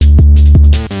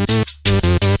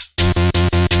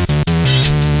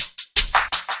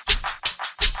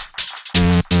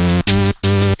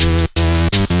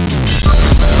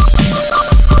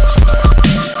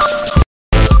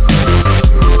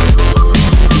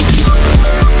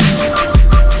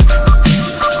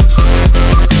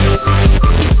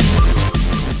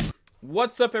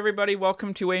What's up, everybody?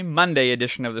 Welcome to a Monday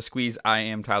edition of The Squeeze. I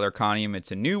am Tyler Conium.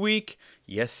 It's a new week.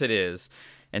 Yes, it is.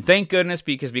 And thank goodness,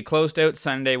 because we closed out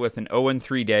Sunday with an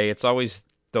 0-3 day. It's always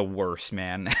the worst,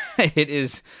 man. It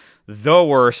is the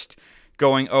worst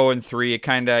going 0-3. It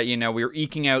kind of, we were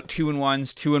eking out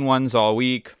 2-1s, 2-1s all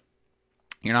week.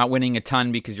 You're not winning a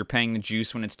ton because you're paying the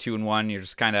juice when it's 2-1. You're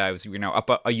just kind of,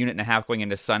 up a unit and a half going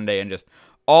into Sunday and just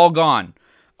all gone,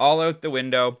 all out the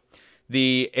window.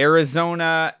 The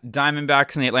Arizona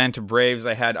Diamondbacks and the Atlanta Braves,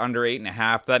 I had under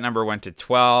 8.5. That number went to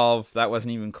 12. That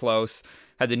wasn't even close.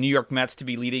 Had the New York Mets to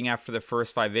be leading after the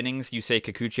first 5 innings. Yusei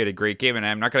Kikuchi had a great game, and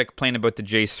I'm not going to complain about the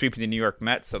Jays sweeping the New York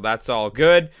Mets, so that's all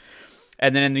good.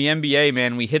 And then in the NBA,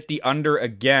 man, we hit the under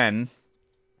again.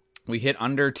 We hit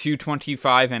under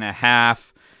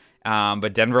 225.5.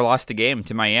 But Denver lost the game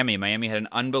to Miami. Miami had an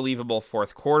unbelievable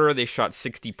fourth quarter. They shot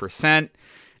 60%.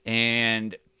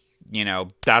 And,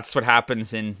 that's what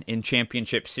happens in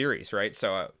championship series, right?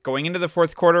 So going into the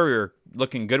fourth quarter, we were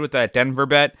looking good with that Denver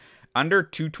bet. Under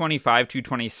 225,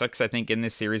 226, I think, in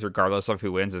this series, regardless of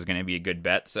who wins, is going to be a good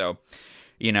bet. So,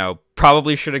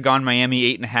 probably should have gone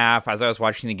Miami 8.5. As I was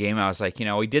watching the game, I was like,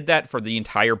 we did that for the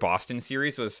entire Boston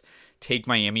series, was take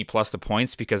Miami plus the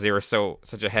points because they were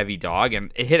such a heavy dog,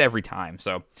 and it hit every time.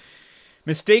 So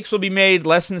mistakes will be made,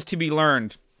 lessons to be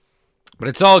learned, but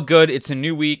it's all good. It's a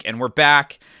new week, and we're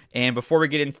back. And before we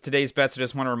get into today's bets, I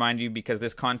just want to remind you, because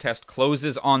this contest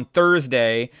closes on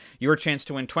Thursday, your chance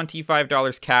to win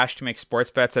 $25 cash to make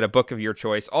sports bets at a book of your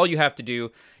choice. All you have to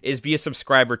do is be a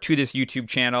subscriber to this YouTube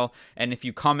channel, and if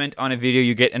you comment on a video,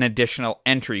 you get an additional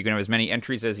entry. You can have as many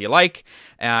entries as you like,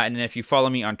 and then if you follow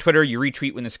me on Twitter, you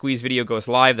retweet when the Squeeze video goes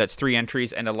live. That's 3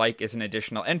 entries, and a like is an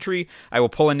additional entry. I will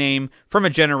pull a name from a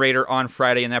generator on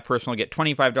Friday, and that person will get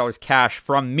 $25 cash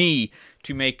from me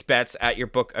to make bets at your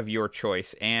book of your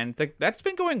choice. And that's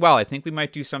been going well. I think we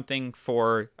might do something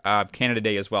for Canada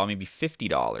Day as well, maybe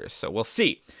 $50. So we'll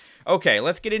see. Okay,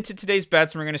 let's get into today's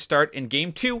bets. And we're going to start in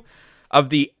Game 2 of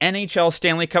the NHL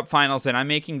Stanley Cup Finals. And I'm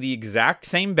making the exact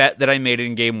same bet that I made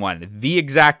in Game 1. The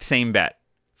exact same bet.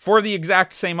 For the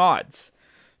exact same odds.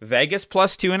 Vegas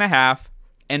plus 2.5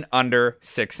 and under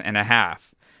 6.5.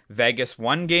 Vegas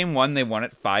won Game 1. They won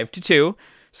it 5-2.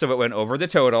 So it went over the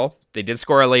total. They did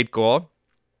score a late goal.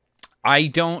 I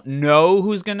don't know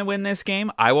who's going to win this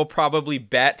game. I will probably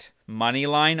bet money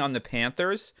line on the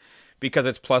Panthers because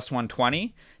it's plus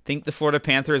 120. I think the Florida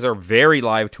Panthers are very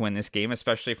live to win this game,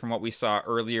 especially from what we saw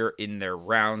earlier in their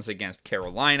rounds against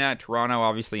Carolina, Toronto,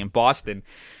 obviously, and Boston.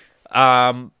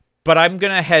 But I'm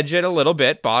going to hedge it a little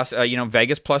bit.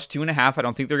 Vegas plus 2.5. I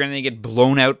don't think they're going to get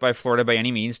blown out by Florida by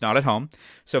any means, not at home.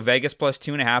 So Vegas plus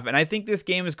 2.5. And I think this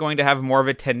game is going to have more of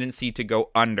a tendency to go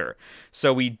under.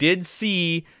 So we did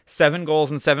see 7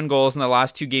 goals in the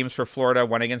last 2 games for Florida.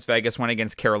 One against Vegas, one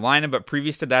against Carolina. But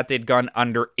previous to that, they'd gone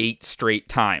under 8 straight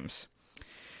times.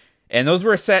 And those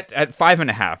were set at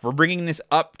 5.5. We're bringing this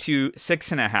up to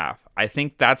 6.5. I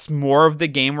think that's more of the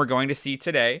game we're going to see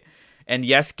today. And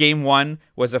yes, Game 1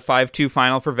 was a 5-2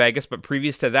 final for Vegas, but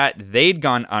previous to that, they'd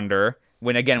gone under,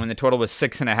 when the total was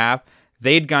 6.5,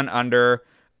 they'd gone under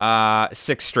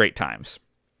 6 straight times.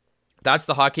 That's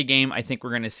the hockey game I think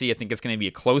we're going to see. I think it's going to be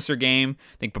a closer game.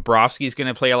 I think Bobrovsky's going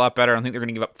to play a lot better. I don't think they're going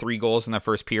to give up 3 goals in the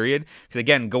first period. Because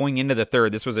again, going into the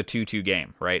third, this was a 2-2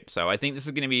 game, right? So I think this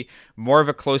is going to be more of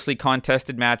a closely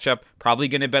contested matchup. Probably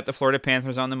going to bet the Florida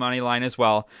Panthers on the money line as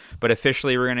well. But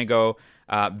officially, we're going to go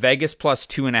Vegas plus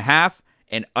 2.5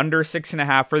 and under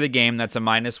 6.5 for the game. That's a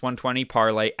minus 120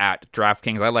 parlay at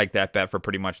DraftKings. I like that bet for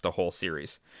pretty much the whole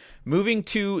series. Moving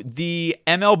to the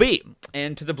MLB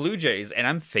and to the Blue Jays, and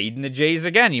I'm fading the Jays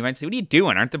again. You might say, what are you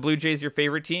doing? Aren't the Blue Jays your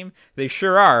favorite team? They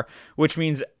sure are, which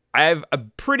means I have a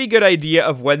pretty good idea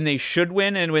of when they should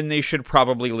win and when they should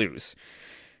probably lose.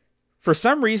 For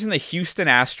some reason, the Houston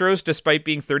Astros, despite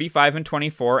being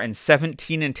 35-24 and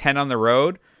 17-10 on the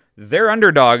road, they're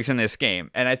underdogs in this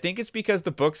game, and I think it's because the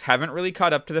books haven't really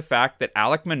caught up to the fact that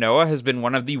Alek Manoah has been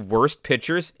one of the worst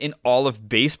pitchers in all of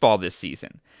baseball this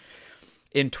season.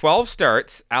 In 12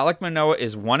 starts, Alek Manoah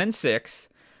is 1-6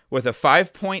 with a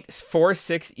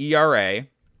 5.46 ERA,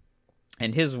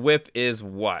 and his whip is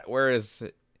what? Where is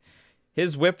it?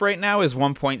 His whip right now is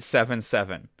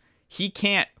 1.77. He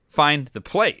can't find the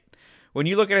plate. When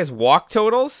you look at his walk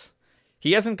totals,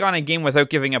 he hasn't gone a game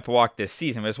without giving up a walk this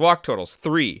season. His walk totals,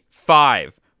 3,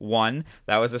 5, 1.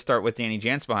 That was the start with Danny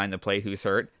Jance behind the plate, who's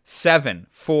hurt. 7,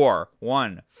 4,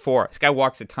 1, 4. This guy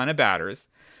walks a ton of batters.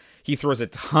 He throws a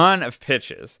ton of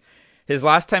pitches. His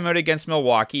last time out against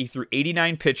Milwaukee, he threw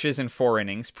 89 pitches in 4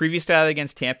 innings. Previous to that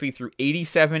against Tampa, he threw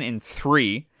 87 in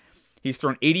 3. He's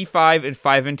thrown 85 in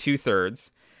 5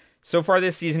 2/3. So far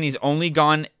this season, he's only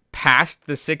gone past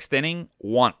the 6th inning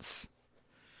once.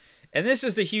 And this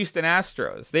is the Houston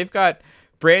Astros. They've got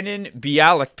Brandon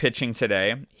Bialik pitching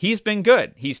today. He's been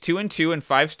good. He's 2-2 in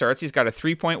 5 starts. He's got a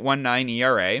 3.19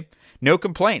 ERA. No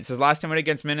complaints. His last time went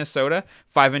against Minnesota,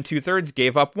 5 2/3,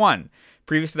 gave up 1.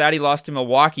 Previous to that, he lost to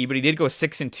Milwaukee, but he did go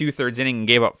 6 2/3 inning and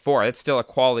gave up 4. That's still a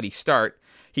quality start.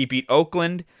 He beat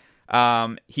Oakland.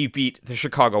 He beat the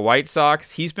Chicago White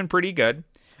Sox. He's been pretty good.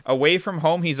 Away from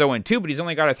home, he's 0-2, but he's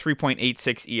only got a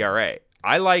 3.86 ERA.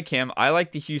 I like him. I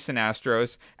like the Houston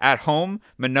Astros. At home,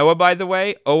 Manoah, by the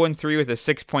way, 0-3 with a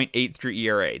 6.83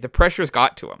 ERA. The pressure's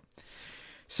got to him.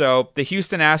 So the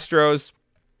Houston Astros,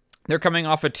 they're coming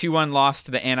off a 2-1 loss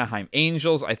to the Anaheim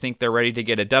Angels. I think they're ready to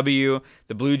get a W.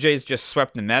 The Blue Jays just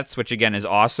swept the Mets, which again is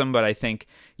awesome, but I think,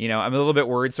 I'm a little bit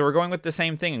worried. So we're going with the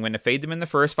same thing. I'm going to fade them in the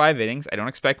first 5 innings. I don't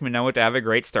expect Manoah to have a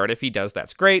great start. If he does,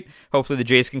 that's great. Hopefully the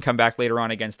Jays can come back later on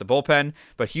against the bullpen.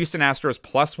 But Houston Astros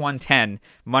plus 110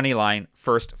 money line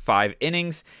first 5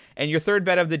 innings. And your third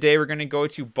bet of the day, we're going to go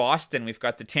to Boston. We've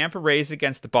got the Tampa Rays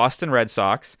against the Boston Red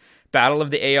Sox. Battle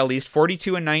of the AL East,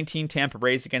 42-19 Tampa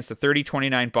Rays against the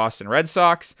 30-29 Boston Red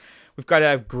Sox. We've got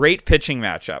a great pitching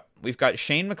matchup. We've got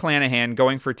Shane McClanahan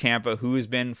going for Tampa, who has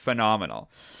been phenomenal.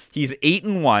 He's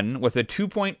 8-1 with a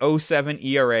 2.07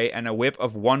 ERA and a whip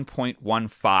of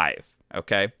 1.15.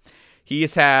 Okay,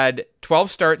 he's had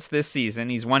 12 starts this season.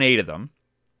 He's won 8 of them.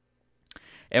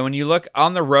 And when you look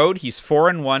on the road, he's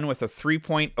 4-1 with a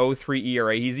 3.03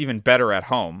 ERA. He's even better at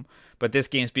home. But this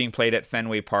game's being played at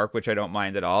Fenway Park, which I don't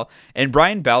mind at all. And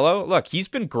Brian Bello, look, he's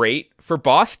been great for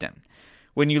Boston.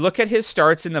 When you look at his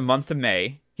starts in the month of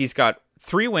May, he's got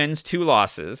 3 wins, 2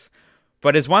 losses.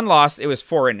 But his one loss, it was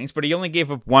 4 innings, but he only gave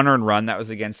up 1 earned run. That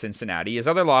was against Cincinnati. His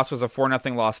other loss was a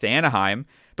 4-0 loss to Anaheim,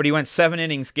 but he went 7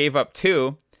 innings, gave up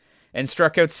 2, and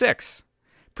struck out 6.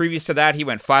 Previous to that, he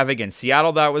went 5 against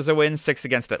Seattle. That was a win. 6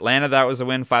 against Atlanta. That was a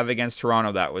win. 5 against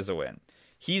Toronto. That was a win.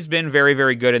 He's been very,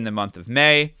 very good in the month of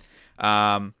May.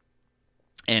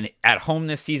 And at home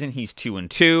this season, he's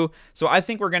 2-2. So I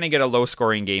think we're going to get a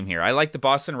low-scoring game here. I like the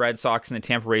Boston Red Sox and the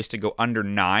Tampa Rays to go under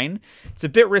 9. It's a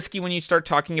bit risky when you start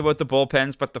talking about the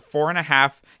bullpens, but the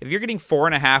 4.5, if you're getting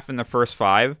 4.5 in the first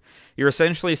 5, you're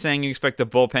essentially saying you expect the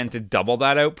bullpen to double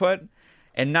that output.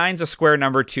 And 9's a square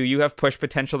number, too. You have push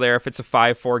potential there if it's a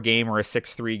 5-4 game or a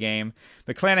 6-3 game.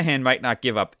 McClanahan might not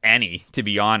give up any, to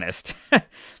be honest.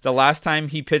 The last time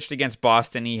he pitched against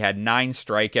Boston, he had 9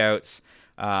 strikeouts.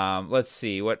 Let's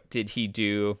see, what did he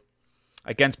do?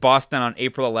 Against Boston on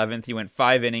April 11th, he went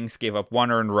 5 innings, gave up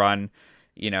 1 earned run,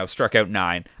 struck out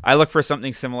 9. I look for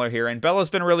something similar here, and Bella's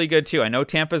been really good too. I know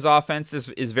Tampa's offense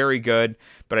is very good,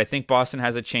 but I think Boston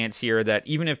has a chance here that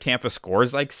even if Tampa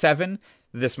scores like 7,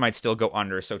 this might still go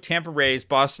under. So Tampa Rays,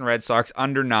 Boston Red Sox,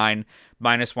 under 9,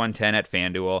 minus 110 at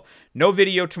FanDuel. No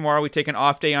video tomorrow. We take an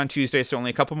off day on Tuesday, so only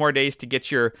a couple more days to get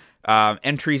your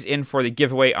entries in for the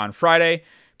giveaway on Friday.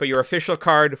 But your official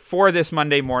card for this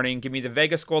Monday morning, give me the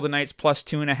Vegas Golden Knights plus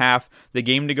 2.5, the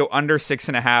game to go under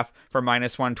 6.5 for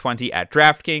minus 120 at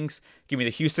DraftKings. Give me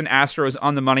the Houston Astros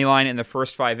on the money line in the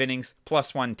first 5 innings,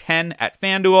 plus 110 at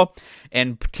FanDuel.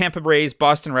 And Tampa Rays,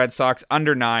 Boston Red Sox,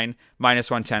 under 9, minus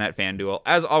 110 at FanDuel.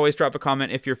 As always, drop a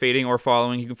comment if you're fading or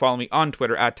following. You can follow me on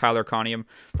Twitter at Tyler Conium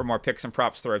for more picks and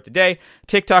props throughout the day.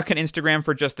 TikTok and Instagram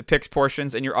for just the picks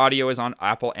portions. And your audio is on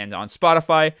Apple and on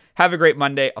Spotify. Have a great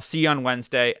Monday. I'll see you on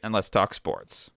Wednesday, and let's talk sports.